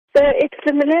So it's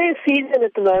the malaria season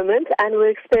at the moment, and we're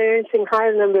experiencing a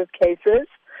higher number of cases.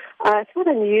 It's not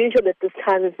unusual at this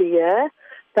time of the year,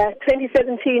 but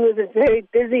 2017 was a very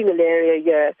busy malaria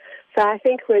year. So I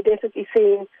think we're definitely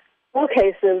seeing more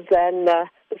cases than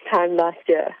this time last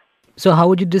year. So how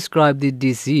would you describe the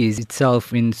disease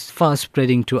itself in fast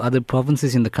spreading to other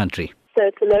provinces in the country? So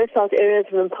it's the low salt areas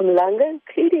of Mpumalanga,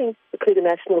 including the Kruger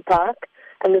National Park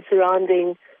and the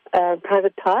surrounding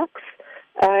private parks.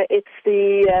 It's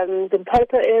the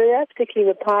Limpopo area,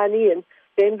 particularly Mapani and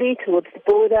Bembe towards the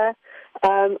border.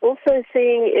 Also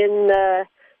seeing in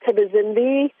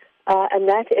Tabazimbi and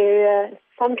that area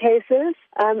some cases.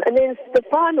 And then the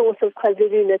far north of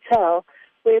KwaZulu-Natal,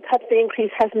 where perhaps the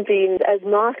increase hasn't been as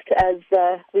marked as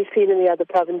we've seen in the other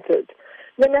provinces.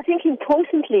 Then I think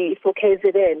importantly for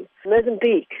KZN,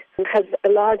 Mozambique has a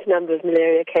large number of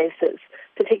malaria cases,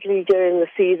 particularly during the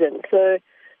season. So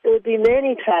there would be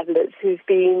many travellers who've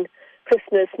been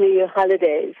Christmas, New Year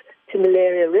holidays to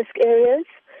malaria risk areas.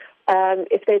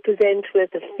 If they present with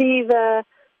a fever,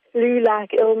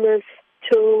 flu-like illness,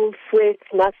 chills, sweats,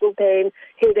 muscle pain,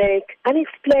 headache,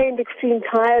 unexplained extreme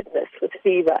tiredness with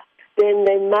fever, then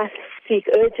they must seek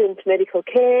urgent medical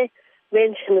care,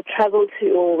 mention the travel to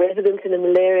or residence in a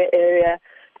malaria area,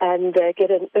 and get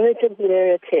an urgent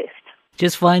malaria test.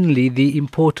 Just finally, the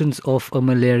importance of a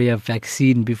malaria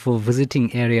vaccine before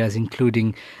visiting areas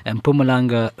including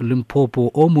Mpumalanga,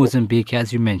 Limpopo or Mozambique,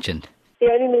 as you mentioned.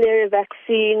 The only malaria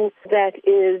vaccine that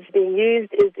is being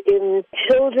used is in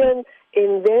children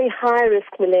in very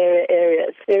high-risk malaria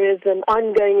areas. There is an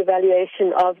ongoing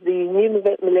evaluation of the new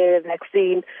malaria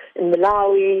vaccine in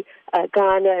Malawi,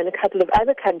 Ghana, and a couple of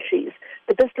other countries.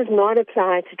 But this does not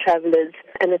apply to travellers,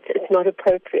 and it's not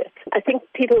appropriate. I think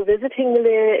people visiting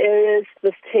malaria areas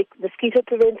must take mosquito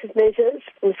preventive measures.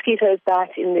 Mosquitoes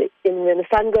bite when the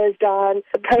sun goes down.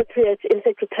 Appropriate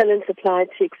insect repellents applied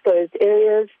to exposed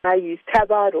areas. I use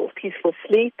Tabard or Peaceful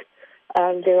Sleep.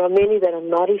 There are many that are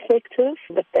not effective,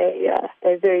 but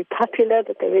they're very popular,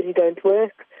 but they really don't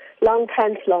work. Long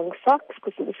pants, long socks,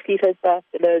 because the mosquitoes bite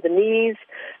below the knees.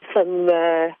 Some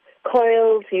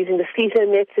coils, using mosquito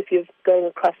nets if you're going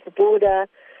across the border.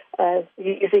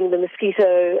 Using the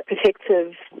mosquito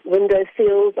protective window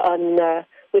seals on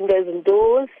windows and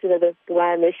doors, the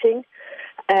wire meshing.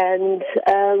 And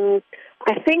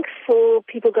I think for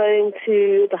people going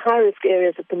to the high-risk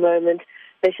areas at the moment,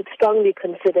 they should strongly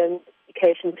consider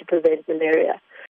medication to prevent malaria.